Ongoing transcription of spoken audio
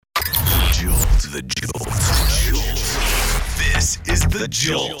The Jolt. This is The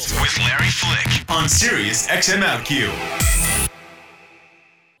Jolt with Larry Flick on Sirius XM OutQ.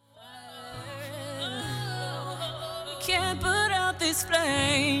 Can't put out these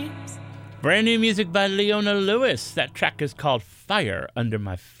flames. Brand new music by Leona Lewis. That track is called Fire Under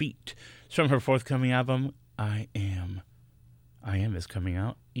My Feet. It's from her forthcoming album, I Am. I Am is coming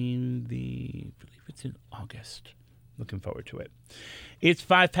out I believe it's in August. Looking forward to it. It's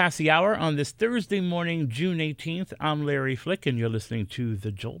 5 past the hour on this Thursday morning, June 18th. I'm Larry Flick, and you're listening to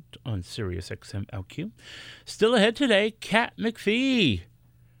The Jolt on Sirius XM LQ. Still ahead today, Kat McPhee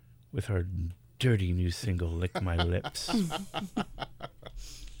with her dirty new single, Lick My Lips.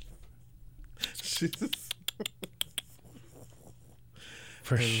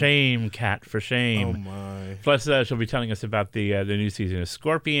 For shame, Kat, for shame. Oh, my. Plus, she'll be telling us about the new season of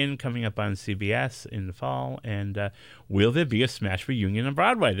Scorpion coming up on CBS in the fall. And will there be a Smash reunion on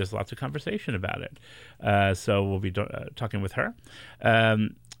Broadway? There's lots of conversation about it. So we'll be talking with her.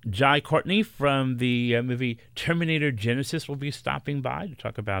 Jai Courtney from the movie Terminator Genesis will be stopping by to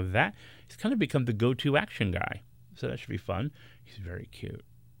talk about that. He's kind of become the go-to action guy. So that should be fun. He's very cute.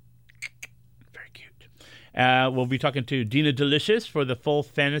 We'll be talking to Dina Delicious for the full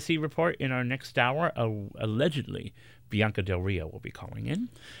fantasy report in our next hour. Allegedly, Bianca Del Rio will be calling in.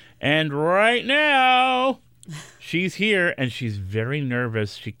 And right now, she's here, and she's very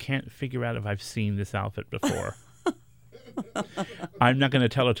nervous. She can't figure out if I've seen this outfit before. I'm not going to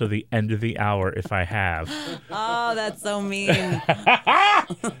tell her till the end of the hour if I have. Oh, that's so mean.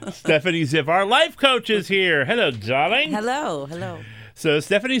 Stefanie Ziev, our life coach, is here. Hello, darling. Hello. So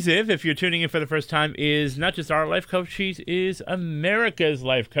Stefanie Ziev, if you're tuning in for the first time, is not just our life coach, she is America's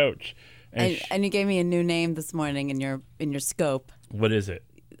life coach. And you gave me a new name this morning in your scope. What is it?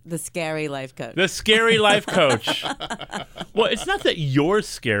 The Scary Life Coach. The Scary Life Coach. Well, it's not that you're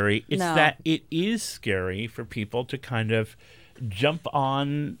scary. It's that it is scary for people to kind of jump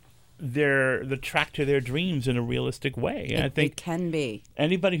on the track to their dreams in a realistic way. And I think it can be.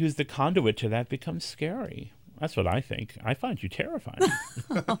 Anybody who's the conduit to that becomes scary. That's what I think. I find you terrifying.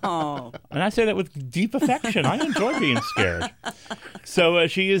 Oh. And I say that with deep affection. I enjoy being scared. So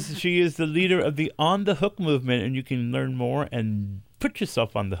she is the leader of the On the Hook movement, and you can learn more and put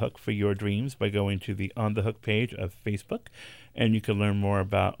yourself on the hook for your dreams by going to the On the Hook page of Facebook. And you can learn more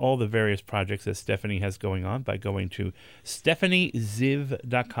about all the various projects that Stefanie has going on by going to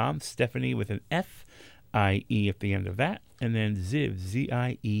StefanieZiev.com. Stefanie with an F-I-E at the end of that. And then Ziev,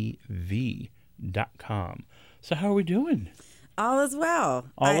 ZIEV.com. So how are we doing? All is well.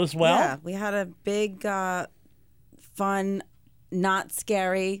 All is well? Yeah, we had a big, fun, not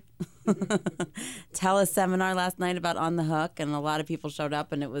scary teleseminar last night about On the Hook, and a lot of people showed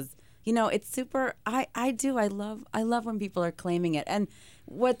up, and it was, it's super. I love when people are claiming it, and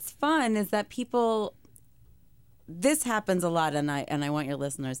what's fun is that people. This happens a lot, and I want your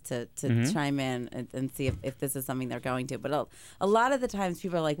listeners to chime in and see if this is something they're going to. But a lot of the times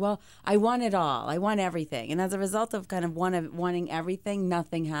people are like, well, I want it all. I want everything. And as a result of kind of wanting everything,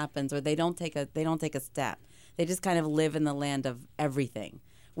 nothing happens, or they don't take a step. They just kind of live in the land of everything,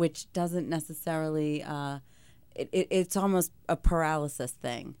 which doesn't necessarily it's almost a paralysis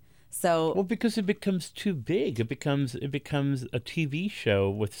thing. So well, because it becomes too big. It becomes a TV show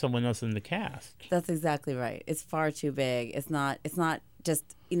with someone else in the cast. That's exactly right. It's far too big. It's not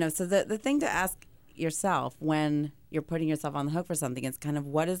just, so the thing to ask yourself when you're putting yourself on the hook for something is kind of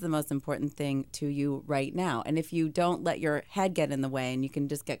what is the most important thing to you right now? And if you don't let your head get in the way and you can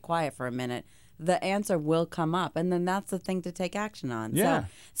just get quiet for a minute, the answer will come up, and then that's the thing to take action on. Yeah.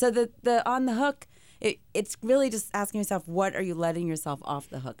 So the On the Hook, it's really just asking yourself, what are you letting yourself off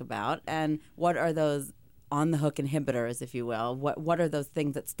the hook about, and what are those on the hook inhibitors, if you will? What are those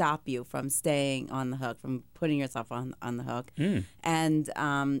things that stop you from staying on the hook, from putting yourself on the hook? And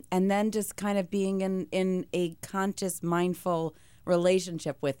then just kind of being in a conscious, mindful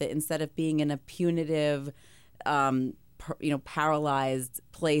relationship with it instead of being in a punitive, paralyzed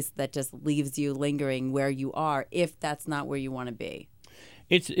place that just leaves you lingering where you are, if that's not where you want to be.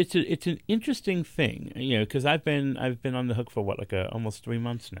 It's an interesting thing, because I've been on the hook for almost 3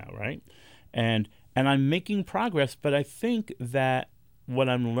 months now, right? And I'm making progress, but I think that what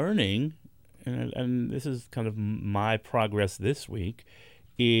I'm learning, and this is kind of my progress this week,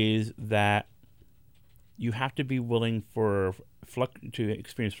 is that you have to be willing to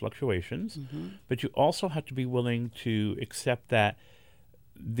experience fluctuations, but you also have to be willing to accept that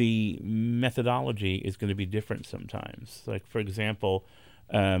the methodology is going to be different sometimes. Like, for example,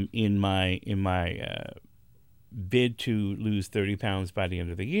 in my bid to lose 30 pounds by the end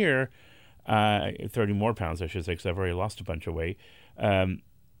of the year, 30 more pounds, I should say, because I've already lost a bunch of weight.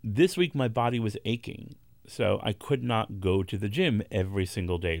 this week my body was aching. So I could not go to the gym every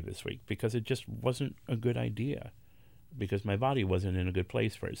single day this week because it just wasn't a good idea, because my body wasn't in a good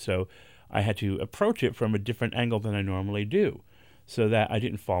place for it. So I had to approach it from a different angle than I normally do, so that I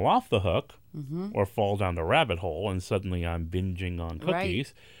didn't fall off the hook or fall down the rabbit hole and suddenly I'm binging on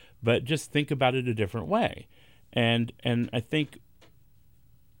cookies, but just think about it a different way. And I think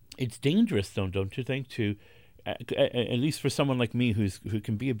it's dangerous, though, don't you think, to at least for someone like me who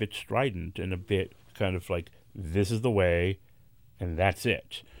can be a bit strident and a bit kind of like, this is the way and that's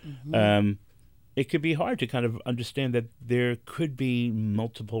it. It could be hard to kind of understand that there could be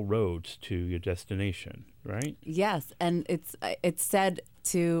multiple roads to your destination, right? Yes, and it's said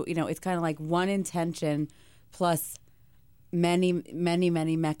to, it's kind of like one intention plus many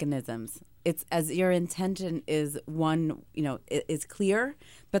mechanisms. It's as your intention is one, is clear,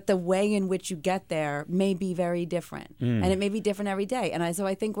 but the way in which you get there may be very different, and it may be different every day. And so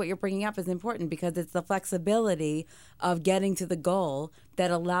I think what you're bringing up is important, because it's the flexibility of getting to the goal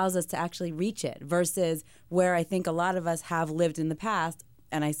that allows us to actually reach it, versus where I think a lot of us have lived in the past.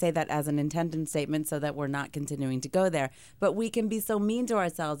 And I say that as an intention statement so that we're not continuing to go there. But we can be so mean to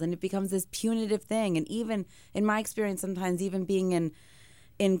ourselves, and it becomes this punitive thing. And even in my experience, sometimes even being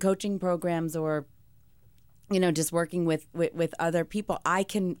in coaching programs or, just working with other people, I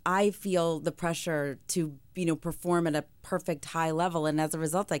feel the pressure to, perform at a perfect high level. And as a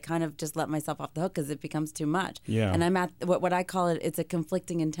result, I kind of just let myself off the hook because it becomes too much. Yeah. And I'm at what I call it's a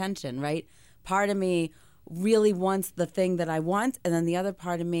conflicting intention, right? Part of me really wants the thing that I want, and then the other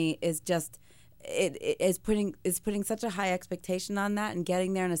part of me is just it is putting such a high expectation on that and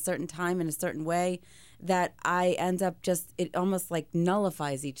getting there in a certain time in a certain way that I end up it almost like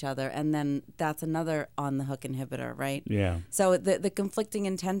nullifies each other, and then that's another on the hook inhibitor, right? Yeah. So the conflicting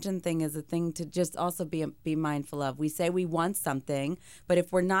intention thing is a thing to just also be mindful of. We say we want something, but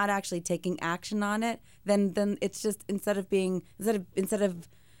if we're not actually taking action on it, then it's just instead of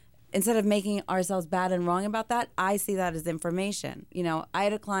making ourselves bad and wrong about that, I see that as information. I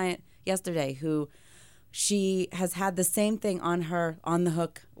had a client yesterday who she has had the same thing on her on the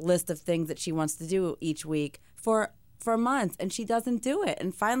hook list of things that she wants to do each week for months, and she doesn't do it.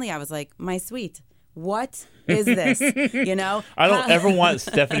 And finally I was like, my sweet, what is this? I don't ever want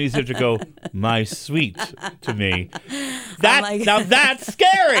Stefanie Ziev to go, my sweet, to me. Now that's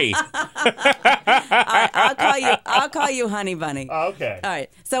scary. All right, I'll call you honey bunny. Okay. All right.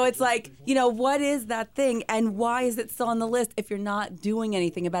 So it's like, what is that thing, and why is it still on the list if you're not doing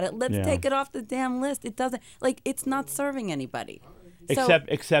anything about it? Let's take it off the damn list. It doesn't, it's not serving anybody.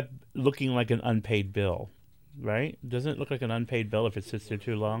 Except looking like an unpaid bill, right? Doesn't it look like an unpaid bill if it sits there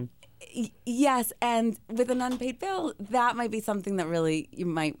too long? Yes, and with an unpaid bill, that might be something that really you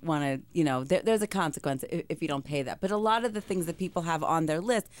might want to, there's a consequence if you don't pay that. But a lot of the things that people have on their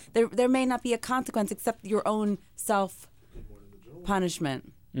list, there may not be a consequence except your own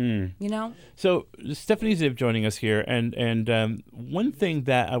self-punishment. So Stefanie Ziev joining us here, and one thing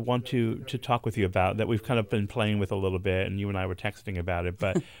that I want to talk with you about that we've kind of been playing with a little bit, and you and I were texting about it,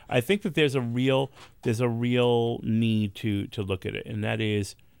 but I think that there's a real need to look at it, and that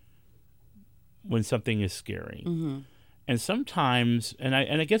is when something is scary. And sometimes, and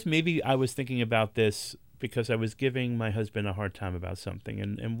I guess maybe I was thinking about this because I was giving my husband a hard time about something,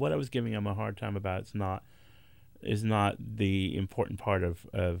 and what I was giving him a hard time about is not the important part of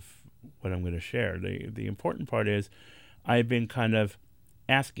what I'm going to share. The important part is I've been kind of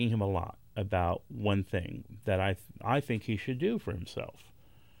asking him a lot about one thing that I think he should do for himself.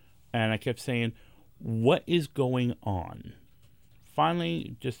 And I kept saying, what is going on?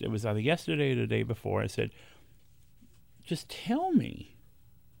 Finally, it was either yesterday or the day before, I said, just tell me,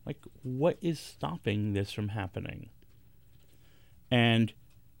 what is stopping this from happening? And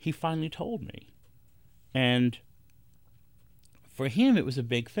he finally told me. And for him, it was a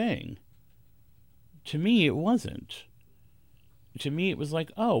big thing. To me, it wasn't. To me, it was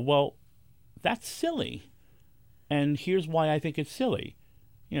like, oh, well, that's silly. And here's why I think it's silly.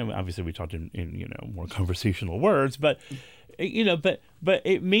 Obviously we talked in more conversational words, but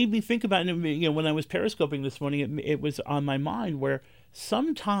it made me think about it. When I was periscoping this morning, it was on my mind where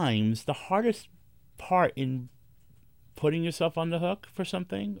sometimes the hardest part in putting yourself on the hook for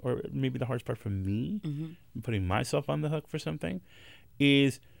something, or maybe the hardest part for me, putting myself on the hook for something,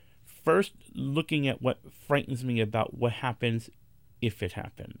 is first looking at what frightens me about what happens if it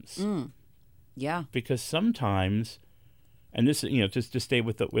happens. Yeah. Because sometimes, and this, just to stay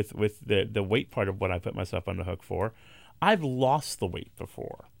with the weight part of what I put myself on the hook for, I've lost the weight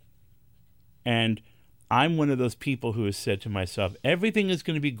before. And I'm one of those people who has said to myself, everything is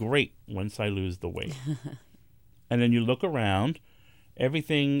going to be great once I lose the weight. And then you look around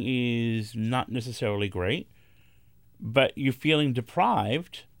everything is not necessarily great, but you're feeling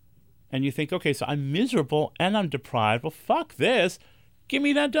deprived, and you think, okay, so I'm miserable and I'm deprived. Well, fuck this. Give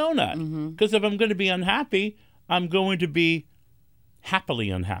me that donut. Because if I'm going to be unhappy, I'm going to be happily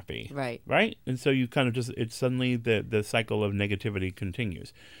unhappy. Right. Right? And so you kind of just, it's suddenly the cycle of negativity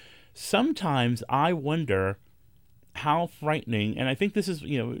continues. Sometimes I wonder how frightening, and I think this is,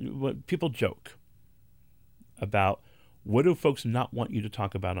 what people joke about, what do folks not want you to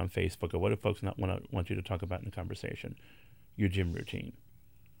talk about on Facebook, or what do folks not want you to talk about in a conversation? Your gym routine.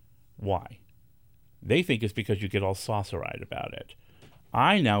 Why? They think it's because you get all saucer-eyed about it.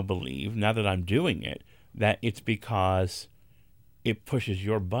 I now believe, now that I'm doing it, that it's because it pushes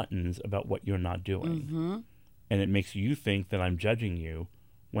your buttons about what you're not doing. And it makes you think that I'm judging you,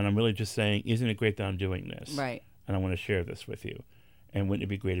 when I'm really just saying, isn't it great that I'm doing this? Right. And I want to share this with you. And wouldn't it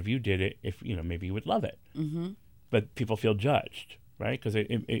be great if you did it, if, maybe you would love it. But people feel judged, right? Because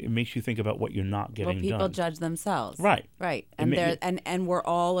it makes you think about what you're not getting done. Well, people judge themselves. Right. Right. And and we're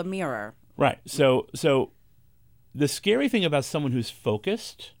all a mirror. Right. So the scary thing about someone who's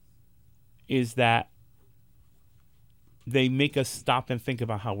focused is that they make us stop and think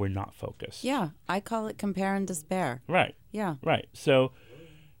about how we're not focused. Yeah. I call it compare and despair. Right. Yeah. Right. So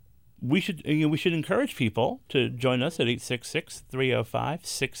we should encourage people to join us at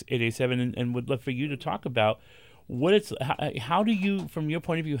 866-305-6887, and would love for you to talk about how do you, from your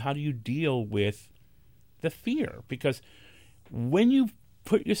point of view, how do you deal with the fear? Because when you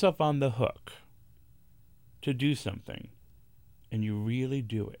put yourself on the hook to do something, and you really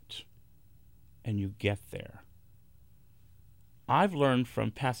do it, and you get there, I've learned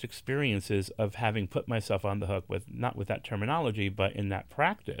from past experiences of having put myself on the hook with, not with that terminology, but in that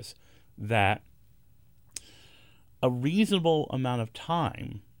practice, that a reasonable amount of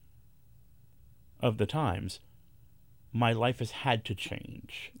time, of the times, my life has had to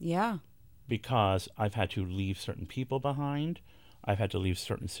change. Yeah. Because I've had to leave certain people behind. I've had to leave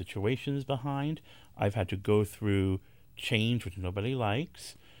certain situations behind. I've had to go through change, which nobody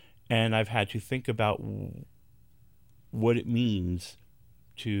likes. And I've had to think about what it means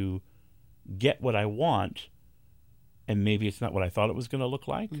to get what I want, and maybe it's not what I thought it was going to look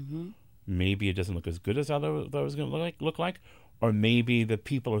like. Maybe it doesn't look as good as I thought it was going to look like, or maybe the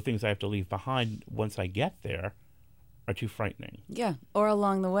people or things I have to leave behind once I get there are too frightening. Yeah, or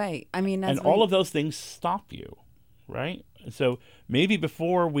along the way. I mean, and all of those things stop you, right? So maybe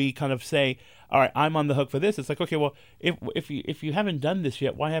before we kind of say, all right, I'm on the hook for this, it's like, okay, well, if you haven't done this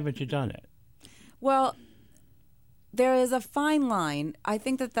yet, why haven't you done it? Well, there is a fine line. I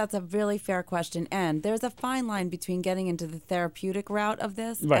think that that's a really fair question. And there's a fine line between getting into the therapeutic route of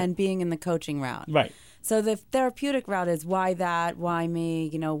this and being in the coaching route. Right. So the therapeutic route is why that, why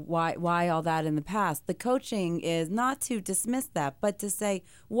me, why all that in the past. The coaching is not to dismiss that, but to say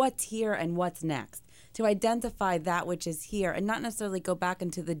what's here and what's next. To identify that which is here and not necessarily go back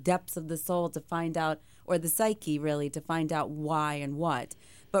into the depths of the soul to find out, or the psyche really, to find out why and what.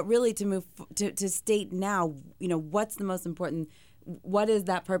 But really to move to state now, what's the most important, what is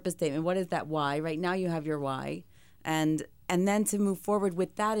that purpose statement, what is that why? Right now you have your why, and then to move forward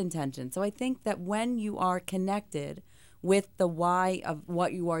with that intention. So I think that when you are connected with the why of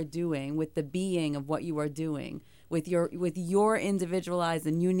what you are doing, with the being of what you are doing, with your individualized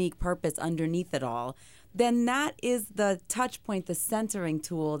and unique purpose underneath it all, then that is the touch point, the centering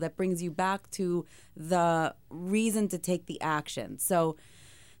tool that brings you back to the reason to take the action. So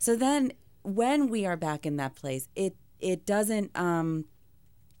then when we are back in that place, it doesn't, then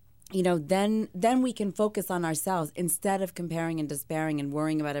we can focus on ourselves instead of comparing and despairing and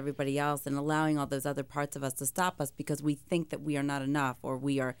worrying about everybody else and allowing all those other parts of us to stop us because we think that we are not enough, or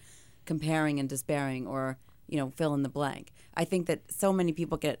we are comparing and despairing, or, fill in the blank. I think that so many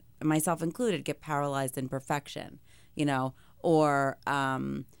people myself included, get paralyzed in perfection, or,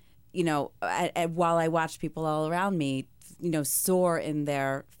 while I watch people all around me, soar in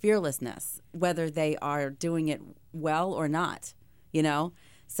their fearlessness, whether they are doing it well or not,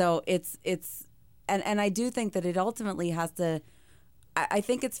 So and I do think that it ultimately has to, I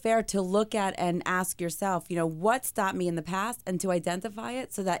think it's fair to look at and ask yourself, what stopped me in the past, and to identify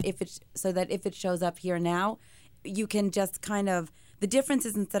it so that if it shows up here now, you can just kind of, the difference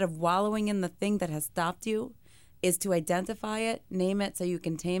is, instead of wallowing in the thing that has stopped you, is to identify it, name it so you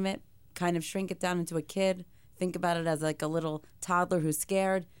can tame it, kind of shrink it down into a kid. Think about it as like a little toddler who's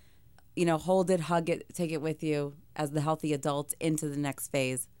scared, hold it, hug it, take it with you as the healthy adult into the next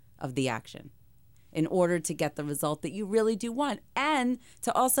phase of the action in order to get the result that you really do want. And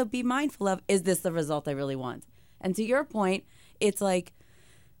to also be mindful of, is this the result I really want? And to your point, it's like,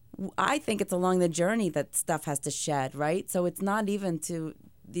 I think it's along the journey that stuff has to shed, right? So it's not even to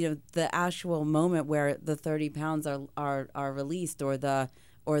the actual moment where the 30 pounds are released, or the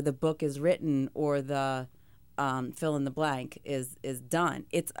book is written, or the fill in the blank is done.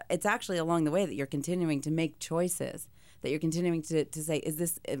 It's actually along the way that you're continuing to make choices, that you're continuing to say,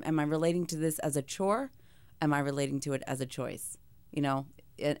 am I relating to this as a chore? Am I relating to it as a choice?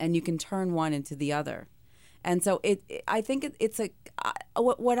 And you can turn one into the other. And so I think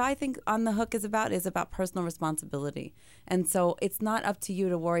what I think On the Hook is about personal responsibility. And so it's not up to you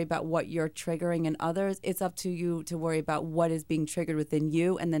to worry about what you're triggering in others. It's up to you to worry about what is being triggered within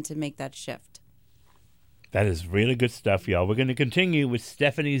you, and then to make that shift. That is really good stuff, y'all. We're going to continue with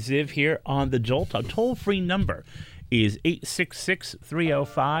Stefanie Ziev here on The Jolt. Our toll-free number is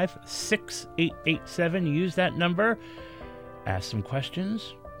 866-305-6887. Use that number. Ask some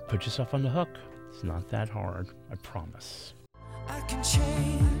questions. Put yourself on the hook. It's not that hard, I promise. I can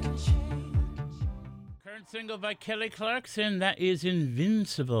change. Current single by Kelly Clarkson, that is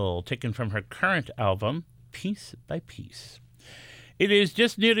Invincible, taken from her current album, Piece by Piece. It is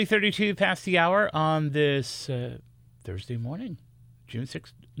just nearly 32 past the hour on this Thursday morning, June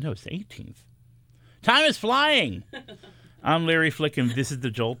 6th. No, it's the 18th. Time is flying. I'm Larry Flick, and this is The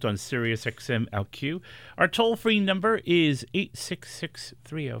Jolt on Sirius XM LQ. Our toll-free number is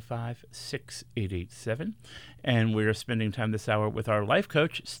 866-305-6887. And we're spending time this hour with our life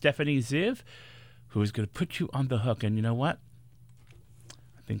coach, Stefanie Ziev, who is going to put you on the hook. And you know what?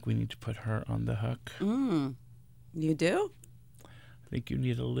 I think we need to put her on the hook. You do? I think you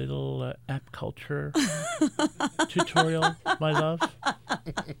need a little app culture tutorial, my love.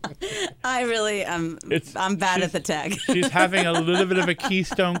 I really am. I'm bad at the tech. She's having a little bit of a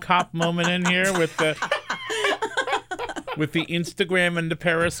Keystone Cop moment in here with the Instagram and the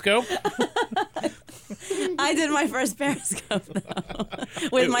Periscope. I did my first Periscope, though,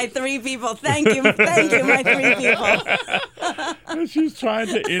 with my 3 people. Thank you, my 3 people. She's trying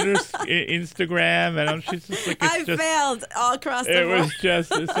to Instagram, and she's just like, I failed all across the board. It was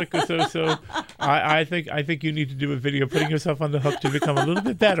just, it's like, so. I think you need to do a video putting yourself on the hook to become a little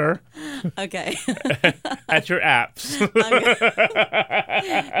bit better. Okay. At your apps.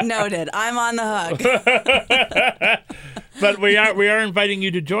 Noted. I'm on the hook. But we are inviting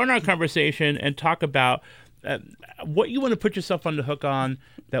you to join our conversation and talk about what you want to put yourself on the hook on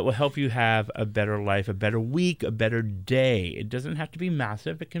that will help you have a better life, a better week, a better day. It doesn't have to be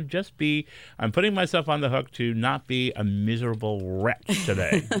massive. It can just be, I'm putting myself on the hook to not be a miserable wretch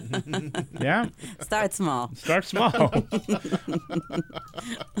today. Yeah? Start small. Start small.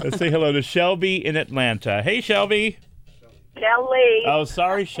 Let's say hello to Shelby in Atlanta. Hey, Shelby. Shelly. Oh,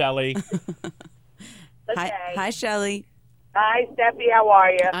 sorry, Shelly. Okay. Hi, Shelly. Hi, Steffi. How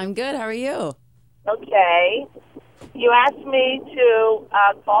are you? I'm good. How are you? Okay. You asked me to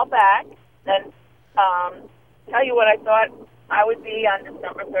call back and tell you what I thought I would be on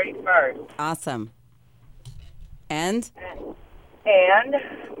December 31st. Awesome. And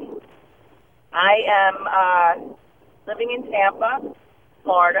I am living in Tampa,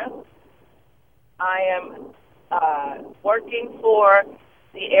 Florida. I am working for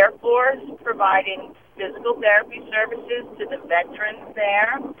the Air Force, providing physical therapy services to the veterans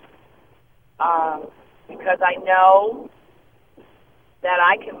there, because I know that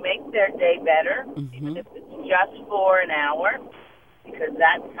I can make their day better, even if it's just for an hour, because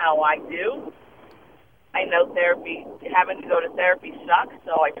that's how I do. I know having to go to therapy sucks,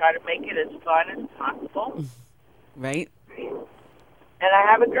 so I try to make it as fun as possible. Right. And I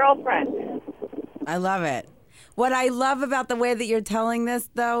have a girlfriend. I love it. What I love about the way that you're telling this,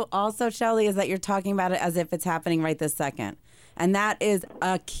 though, also, Shelly, is that you're talking about it as if it's happening right this second. And that is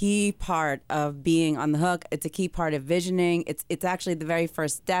a key part of being on the hook. It's a key part of visioning. It's actually the very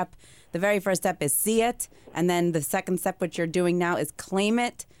first step. The very first step is see it. And then the second step, which you're doing now, is claim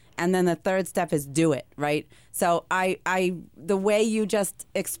it. And then the third step is do it, right? So the way you just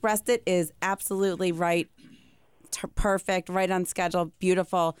expressed it is absolutely right. Perfect, right on schedule,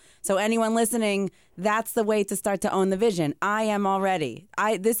 beautiful. So anyone listening, that's the way to start to own the vision. I am already.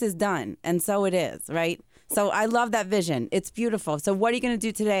 This is done, and so it is, right? So I love that vision. It's beautiful. So what are you going to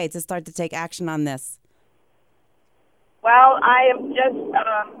do today to start to take action on this? Well, I am just,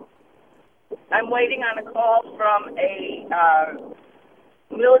 I'm waiting on a call from a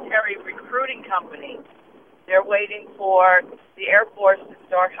military recruiting company. They're waiting for the Air Force to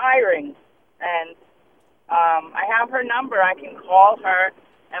start hiring, and I have her number. I can call her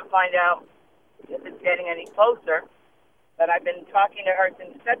and find out if it's getting any closer. But I've been talking to her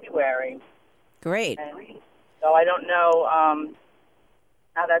since February. Great. And so I don't know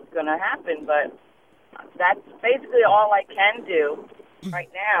how that's going to happen, but that's basically all I can do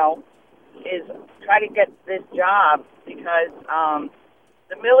right now is try to get this job because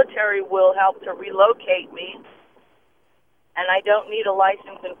the military will help to relocate me, and I don't need a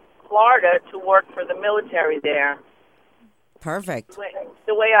license in Florida to work for the military there. Perfect.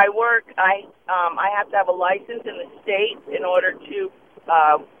 The way I work, I have to have a license in the state in order to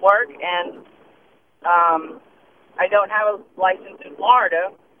work, and I don't have a license in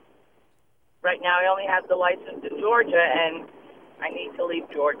Florida. Right now, I only have the license in Georgia, and I need to leave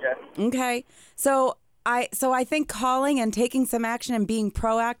Georgia. Okay. So I think calling and taking some action and being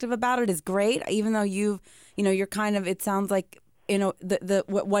proactive about it is great, even though you're kind of, it sounds like,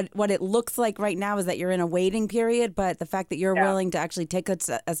 what it looks like right now is that you're in a waiting period, but the fact that you're willing to actually take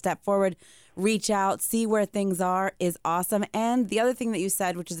a step forward, reach out, see where things are is awesome. And the other thing that you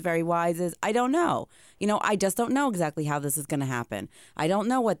said, which is very wise, is I don't know. I just don't know exactly how this is going to happen. I don't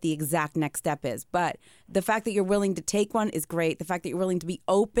know what the exact next step is, but the fact that you're willing to take one is great. The fact that you're willing to be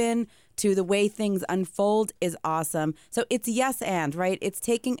open to the way things unfold is awesome. So it's yes and, right? It's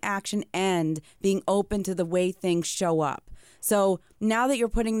taking action and being open to the way things show up. So now that you're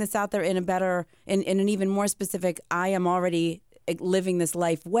putting this out there in in an even more specific, I am already living this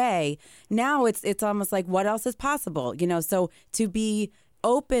life way, now it's almost like what else is possible, so to be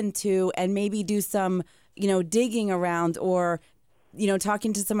open to and maybe do some, digging around or,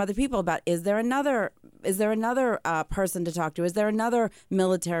 talking to some other people about, is there another person to talk to? Is there another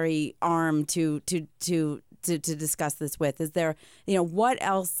military arm to discuss this with? Is there, what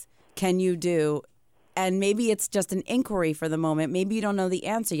else can you do? And maybe it's just an inquiry for the moment. Maybe you don't know the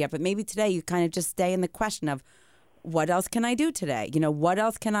answer yet, but maybe today you kind of just stay in the question of, what else can I do today? What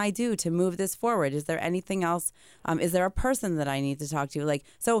else can I do to move this forward? Is there anything else? Is there a person that I need to talk to?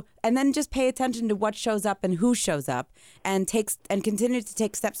 And then just pay attention to what shows up and who shows up, and continue to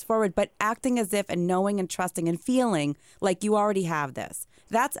take steps forward, but acting as if and knowing and trusting and feeling like you already have this.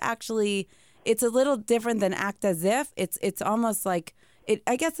 That's actually, it's a little different than act as if. It's almost like,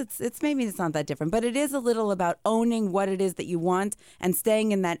 I guess it's maybe it's not that different, but it is a little about owning what it is that you want and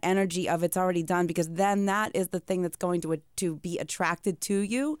staying in that energy of it's already done, because then that is the thing that's going to be attracted to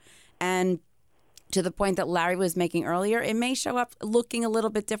you. And to the point that Larry was making earlier, it may show up looking a little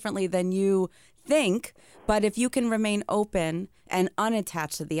bit differently than you think, but if you can remain open and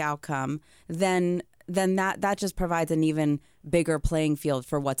unattached to the outcome, then that just provides an even bigger playing field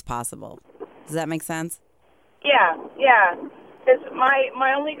for what's possible. Does that make sense? Yeah. Because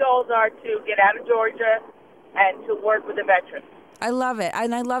my only goals are to get out of Georgia and to work with the veterans. I love it.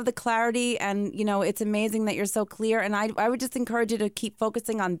 And I love the clarity. And, it's amazing that you're so clear. And I would just encourage you to keep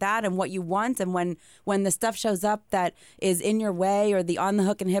focusing on that and what you want. And when the stuff shows up that is in your way, or the on the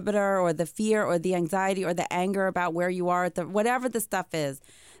hook inhibitor, or the fear, or the anxiety, or the anger about where you are, whatever the stuff is,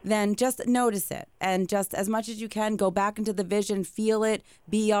 then just notice it. And just as much as you can, go back into the vision, feel it,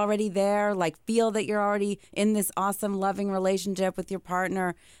 be already there, feel that you're already in this awesome, loving relationship with your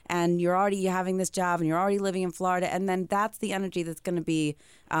partner, and you're already having this job, and you're already living in Florida. And then that's the energy that's going to be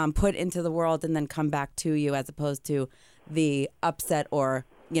put into the world and then come back to you, as opposed to the upset or,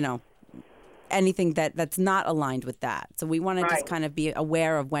 anything that's not aligned with that. So we want to just kind of be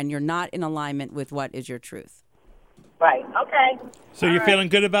aware of when you're not in alignment with what is your truth. Right. Okay. So you're feeling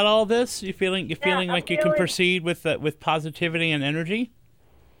good about all this? You're feeling like you can proceed with positivity and energy?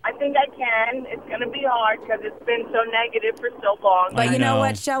 I think I can. It's going to be hard because it's been so negative for so long. But you know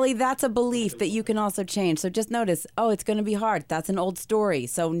what, Shelley? That's a belief that you can also change. So just notice, it's going to be hard. That's an old story.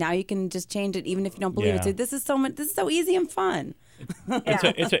 So now you can just change it, even if you don't believe it. So this is so easy and fun.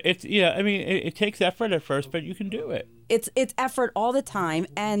 It takes effort at first, but you can do it. It's effort all the time,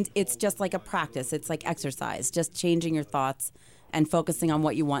 and it's just like a practice. It's like exercise, just changing your thoughts and focusing on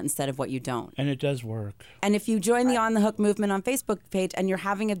what you want instead of what you don't. And it does work. And if you join the On the Hook movement on Facebook page and you're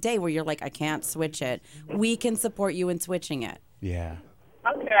having a day where you're like, I can't switch it, we can support you in switching it. Yeah.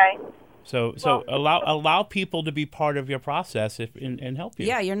 Okay. So allow people to be part of your process and help you.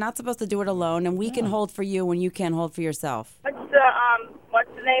 Yeah, you're not supposed to do it alone, and we can hold for you when you can't hold for yourself. What's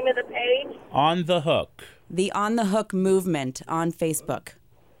the name of the page? On the Hook. The On the Hook movement on Facebook.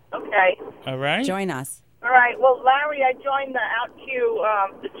 Okay. All right. Join us. All right. Well, Larry, I joined the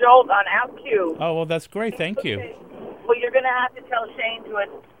Jolt on OutQ. Oh, well, that's great. Thank you. Well, you're going to have to tell Shane to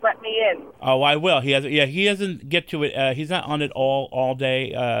let me in. Oh, I will. He doesn't get to it. He's not on it all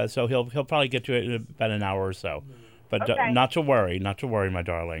day. So he'll probably get to it in about an hour or so. But not to worry, my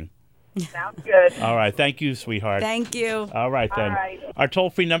darling. Sounds good. All right. Thank you, sweetheart. Thank you. All right, then. All right. Our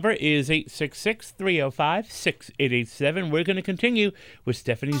toll-free number is 866-305-6887. We're going to continue with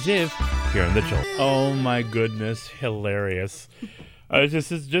Stefanie Ziev here on The Jolt. Oh, my goodness. Hilarious. I was just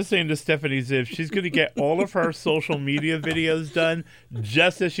saying to Stefanie Ziev, she's going to get all of her social media videos done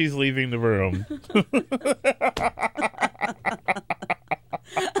just as she's leaving the room.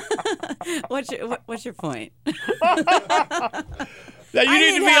 What's your point? That you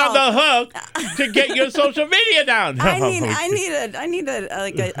need to be on the hook to get your social media down. I need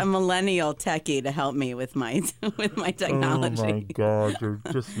a millennial techie to help me with my technology. Oh my God, you're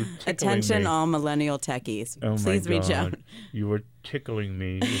tickling Attention, me. all millennial techies. Oh Please my reach God. out. You were tickling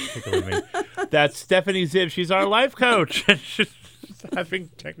me. That's Stefanie Ziev. She's our life coach. She's having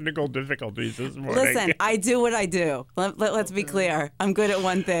technical difficulties this morning. Listen, I do what I do. Let's be clear. I'm good at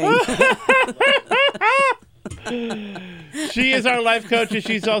one thing. She is our life coach, and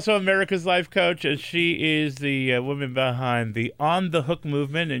she's also America's life coach, and she is the woman behind the On the Hook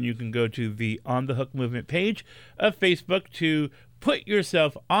movement, and you can go to the On the Hook movement page of Facebook to put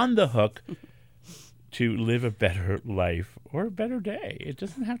yourself on the hook to live a better life or a better day. It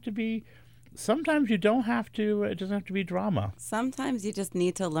doesn't have to be, sometimes you don't have to, it doesn't have to be drama. Sometimes you just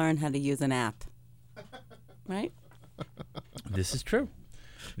need to learn how to use an app. Right? This is true.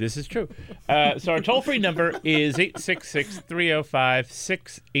 This is true. So our toll-free number is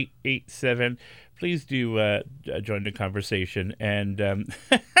 866-305-6887. Please do join the conversation. And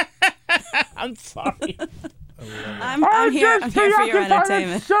I'm sorry. I'm here for your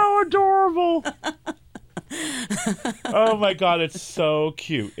entertainment. It's so adorable. Oh my God, it's so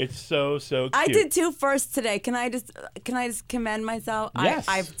cute. It's so cute. I did 2 firsts today. Can I just commend myself? Yes.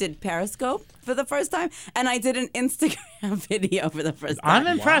 I did Periscope for the first time, and I did an Instagram video for the first I'm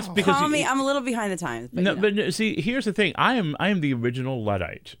time. impressed because Call me. I'm a little behind the times. But no, you know. but see, here's the thing. I am the original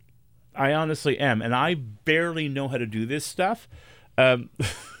Luddite. I honestly am, and I barely know how to do this stuff. I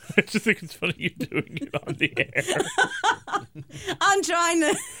just think it's funny you doing it on the air. I'm trying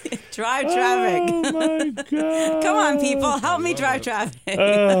to drive traffic. Oh my God! Come on, people, help me drive traffic.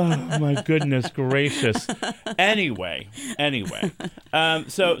 Oh my goodness gracious! Anyway,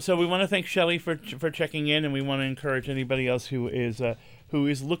 so we want to thank Shelley for checking in, and we want to encourage anybody else who is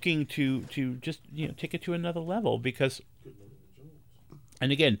looking to just take it to another level because.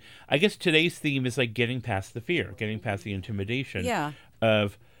 And again, I guess today's theme is like getting past the fear, getting past the intimidation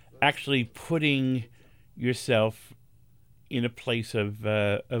of actually putting yourself in a place of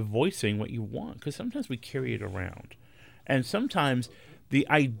voicing what you want. Because sometimes we carry it around, and sometimes the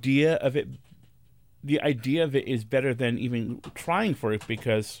idea of it is better than even trying for it.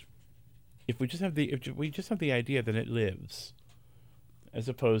 Because if we just have the idea, then it lives, as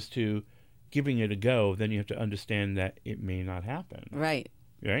opposed to giving it a go, then you have to understand that it may not happen. Right.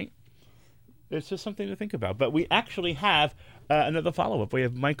 It's just something to think about. But we actually have another follow-up. We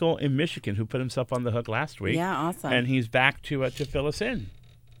have Michael in Michigan who put himself on the hook last week. Yeah, awesome. And he's back to fill us in.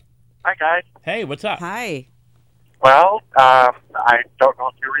 Hi, guys. Hey, what's up? Hi. Well, I don't know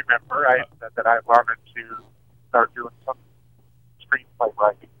if you remember, I said that I wanted to start doing some screenplay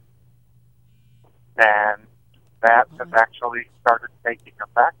writing. And that has actually started taking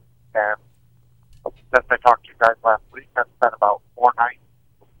effect. And since I talked to you guys last week, I spent about 4 nights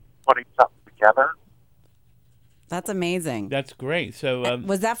putting something together. That's amazing. That's great. So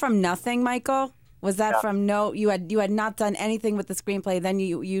was that from nothing, Michael? Was that Yeah. from you had not done anything with the screenplay, then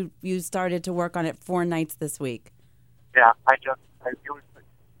you started to work on it 4 nights this week? Yeah, I used a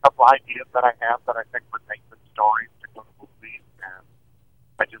couple ideas that I have that I think would make good stories to go to movies, and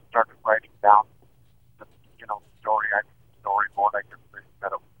I just started writing down the storyboard, I guess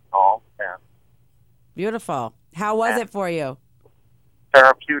that it was called, and Beautiful. How was it for you?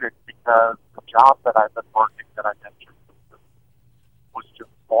 therapeutic, because the job that I've been working that I mentioned was just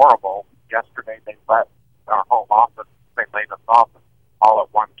horrible. Yesterday they let our home office, they laid us off all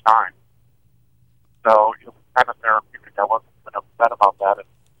at one time. So it was kind of therapeutic. I wasn't even upset about that. It's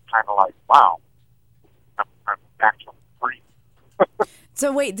kind of like, wow, I'm actually free.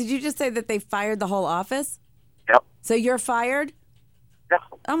 So wait, did you just say that they fired the whole office? Yep. So you're fired? Yeah.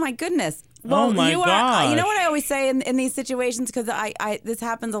 Oh my goodness. Oh, my you gosh. You know what I always say in these situations, because this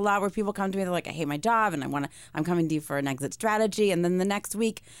happens a lot where people come to me, they're like, I hate my job and I'm coming to you for an exit strategy, and then the next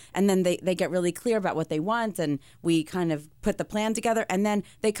week, and then they get really clear about what they want, and we kind of put the plan together, and then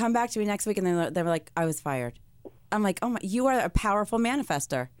they come back to me next week and they were like, I was fired. I'm like, oh my, you are a powerful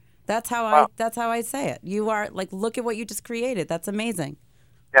manifester. That's how I say it. You are like, look at what you just created. That's amazing.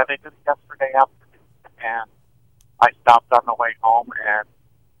 Yeah, they did it yesterday afternoon, and I stopped on the way home and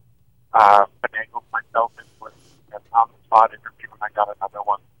finagled myself into an on-the-spot interview, and I got another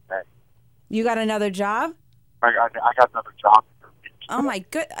one today. You got another job? I got another job. Oh my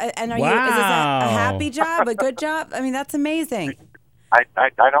good! And is this Wow. a happy job, a good job? I mean, that's amazing. I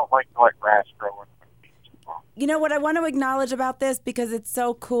don't like to let grass grow in my feet too long. You know what I want to acknowledge about this, because it's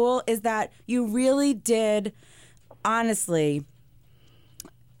so cool, is that you really did, honestly,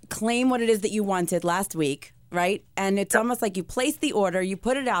 claim what it is that you wanted last week, right? And it's almost like you placed the order, you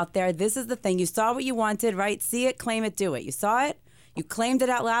put it out there. This is the thing. You saw what you wanted, right? See it, claim it, do it. You saw it. You claimed it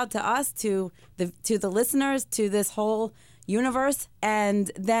out loud to us, to the listeners, to this whole universe,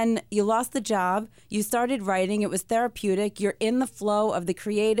 and then you lost the job. You started writing. It was therapeutic. You're in the flow of the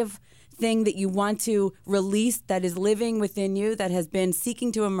creative thing that you want to release, that is living within you, that has been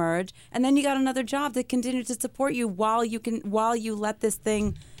seeking to emerge, and then you got another job that continues to support you while you let this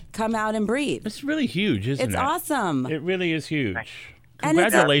thing come out and breathe. It's really huge, isn't it? It's awesome. It really is huge. And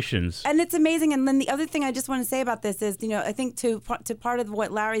Congratulations. And it's amazing. And then the other thing I just want to say about this is, I think to part of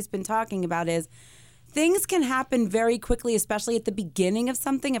what Larry's been talking about is things can happen very quickly, especially at the beginning of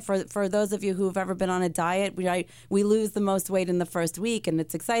something. And for those of you who have ever been on a diet, we lose the most weight in the first week, and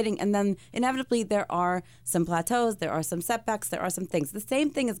it's exciting. And then inevitably there are some plateaus, there are some setbacks, there are some things. The same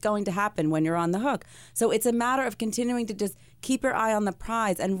thing is going to happen when you're on the hook. So it's a matter of continuing to just keep your eye on the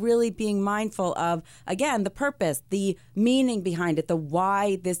prize and really being mindful of, again, the purpose, the meaning behind it, the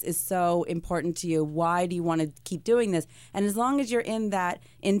why this is so important to you. Why do you want to keep doing this? And as long as you're in that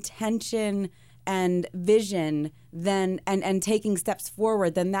intention and vision, then and taking steps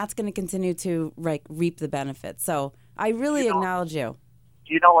forward, then that's going to continue to reap the benefits. So I really acknowledge you.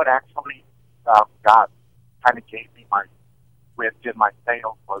 Do you know what actually God kind of gave me did my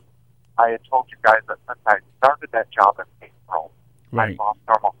sales was, I had told you guys that since I started that job in April, Right. I lost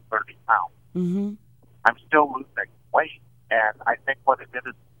almost 30 pounds. Mm-hmm. I'm still losing weight, and I think what it did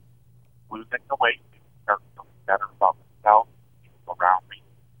is losing the weight, start feeling better about myself, people around me,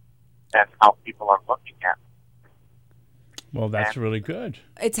 and how people are looking at me. Well, that's really good.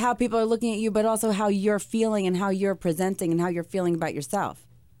 It's how people are looking at you, but also how you're feeling and how you're presenting and how you're feeling about yourself.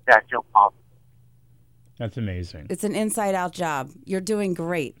 Yeah, I feel positive. That's amazing. It's an inside-out job. You're doing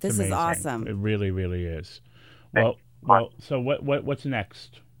great. This is Amazing. awesome. It really, really is. Thank Well, so what's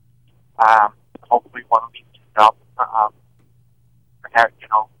next? Hopefully one of these jobs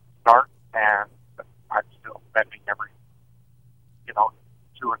start, and I'm still spending every, 2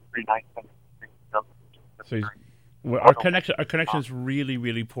 or 3 nights. So our connection is really,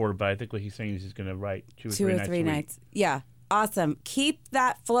 really poor, but I think what he's saying is he's going to write 2 or 3 nights. Yeah. Awesome. Keep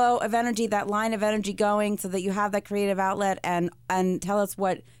that flow of energy, that line of energy going so that you have that creative outlet, and tell us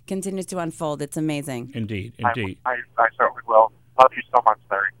what continues to unfold. It's amazing. Indeed. I certainly will. Love you so much,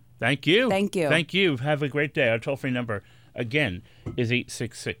 Larry. Thank you. Thank you. Thank you. Have a great day. Our toll-free number, again, is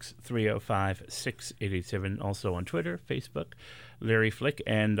 866-305-6887. Also on Twitter, Facebook, Larry Flick,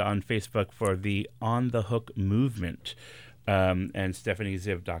 and on Facebook for the On the Hook Movement. And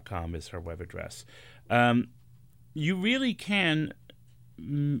StefanieZiev.com is her web address. You really can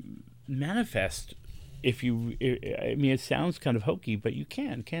manifest if you, I mean, it sounds kind of hokey, but you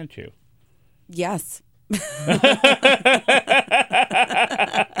can, can't you? Yes.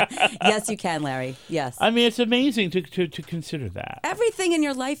 Yes, you can, Larry. Yes. I mean, it's amazing to consider that. Everything in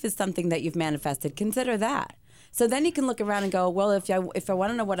your life is something that you've manifested. Consider that. So then you can look around and go, well, if I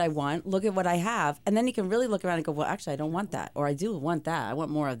want to know what I want, look at what I have. And then you can really look around and go, well, actually, I don't want that. Or I do want that. I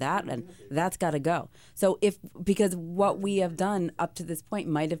want more of that. And that's got to go. So because what we have done up to this point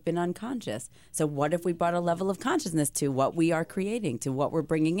might have been unconscious. So what if we brought a level of consciousness to what we are creating, to what we're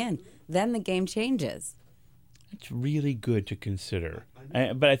bringing in? Then the game changes. It's really good to consider.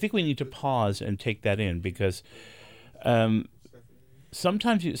 But I think we need to pause and take that in, because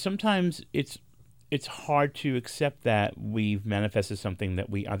sometimes it's hard to accept that we've manifested something that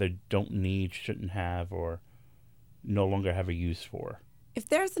we either don't need, shouldn't have, or no longer have a use for. If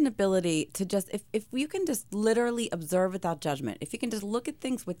there's an ability to if you can just literally observe without judgment, if you can just look at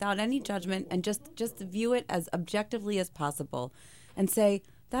things without any judgment and just view it as objectively as possible and say,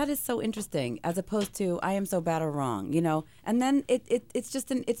 that is so interesting, as opposed to I am so bad or wrong, and then it's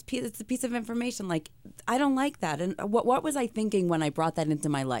a piece of information. Like, I don't like that, and what was I thinking when I brought that into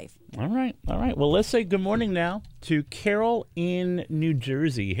my life? All right. Well, let's say good morning now to Carol in New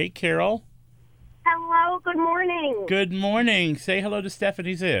Jersey. Hey, Carol. Hello. Good morning. Good morning. Say hello to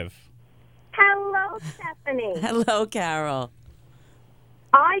Stefanie Ziev. Hello, Stephanie. Hello, Carol.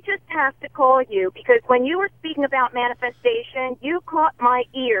 I just have to call you because when you were speaking about manifestation, you caught my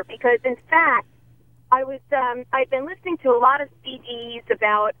ear because, in fact, I've been listening to a lot of CDs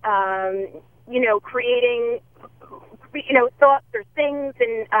about, creating, thoughts or things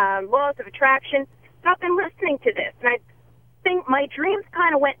and laws of attraction. So I've been listening to this, and I think my dreams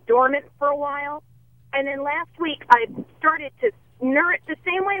kind of went dormant for a while. And then last week, I started to nourish the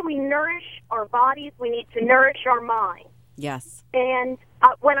same way we nourish our bodies. We need to nourish our mind. Yes. And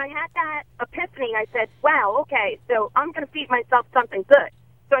when I had that epiphany, I said, wow, okay, so I'm going to feed myself something good.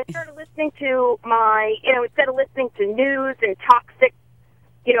 So I started listening to instead of listening to news and toxic,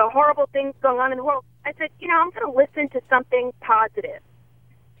 horrible things going on in the world, I said, I'm going to listen to something positive.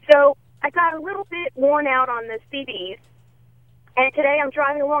 So I got a little bit worn out on the CDs, and today I'm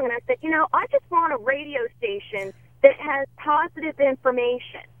driving along, and I said, I just want a radio station that has positive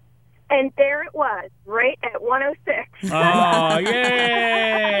information. And there it was, right at 106. Oh,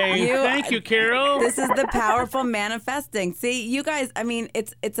 yay! Thank you, Carol. This is the powerful manifesting. See, you guys, I mean,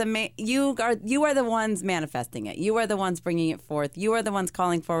 it's you are the ones manifesting it. You are the ones bringing it forth. You are the ones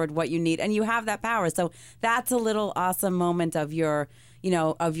calling forward what you need, and you have that power. So that's a little awesome moment of your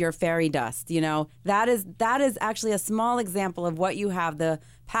fairy dust. That is actually a small example of what you have the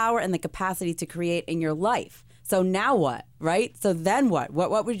power and the capacity to create in your life. So now what, right? So then what?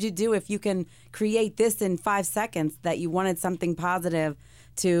 What would you do if you can create this in 5 seconds that you wanted something positive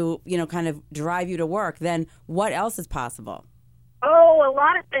to, kind of drive you to work? Then what else is possible? Oh, a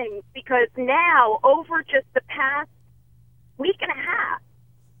lot of things, because now over just the past week and a half,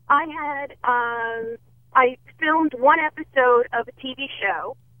 I filmed one episode of a TV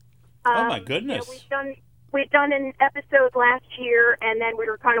show. Oh my goodness. We'd done an episode last year, and then we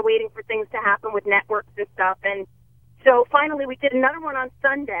were kind of waiting for things to happen with networks and stuff. And so finally we did another one on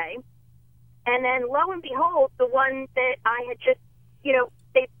Sunday. And then lo and behold, the one that I had just,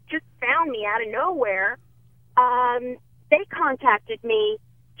 they just found me out of nowhere. They contacted me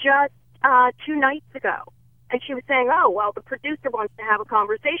just 2 nights ago. And she was saying, oh, well, the producer wants to have a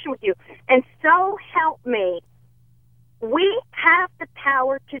conversation with you. And so help me, we have the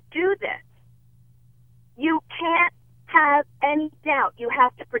power to do this. You can't have any doubt. You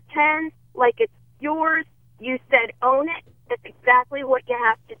have to pretend like it's yours. You said own it. That's exactly what you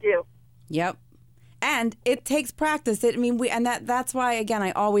have to do. Yep. And it takes practice. That's why, again,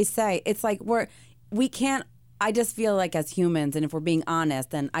 I always say, it's like we can't, I just feel like as humans, and if we're being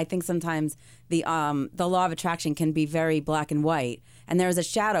honest, and I think sometimes the law of attraction can be very black and white, and there's a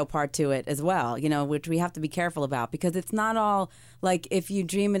shadow part to it as well, which we have to be careful about, because it's not all like if you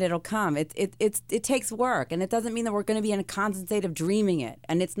dream it, it'll come. It takes work, and it doesn't mean that we're going to be in a constant state of dreaming it,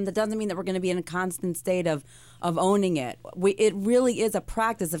 and it doesn't mean that we're going to be in a constant state of owning it. It really is a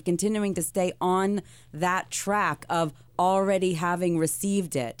practice of continuing to stay on that track of already having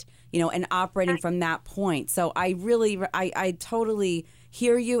received it, and operating from that point. So I totally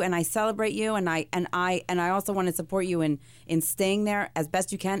hear you, and I celebrate you, and I also want to support you in staying there as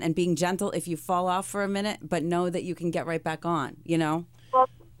best you can and being gentle if you fall off for a minute, but know that you can get right back on, Well,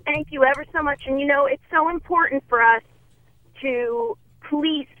 thank you ever so much. And, it's so important for us to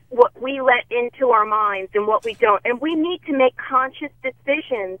police what we let into our minds and what we don't. And we need to make conscious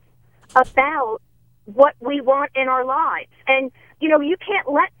decisions about what we want in our lives. And, you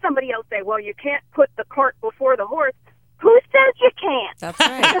can't let somebody else say, well, you can't put the cart before the horse. Who says you can't? That's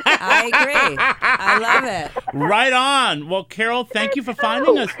right. I agree. I love it. Right on. Well, Carol, thank you for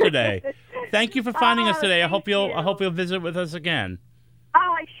finding us today. Thank you for finding us today. I hope you'll visit with us again. Oh,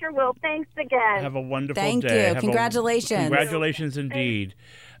 I sure will. Thanks again. Have a wonderful Thank day. you. Congratulations. Congratulations indeed.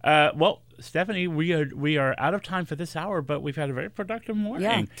 Well, Stefanie, we are out of time for this hour, but we've had a very productive morning.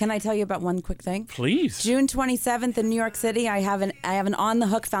 Yeah. Can I tell you about one quick thing? Please. June 27th in New York City, I have an On the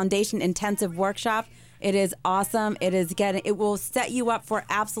Hook Foundation intensive workshop. It is awesome. It will set you up for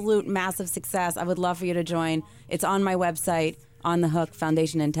absolute massive success. I would love for you to join. It's on my website, On the Hook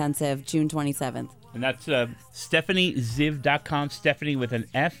Foundation Intensive, June 27th. And that's StefanieZiev.com, Stefanie with an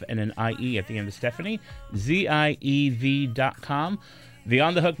F and an IE at the end of Stefanie, ZIEV.com. The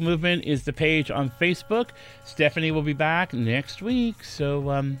On the Hook movement is the page on Facebook. Stefanie will be back next week,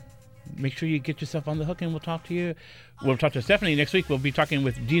 so make sure you get yourself on the hook, and we'll talk to you. We'll talk to Stefanie next week. We'll be talking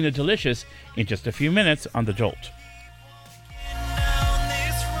with Dina Delicious in just a few minutes on The Jolt.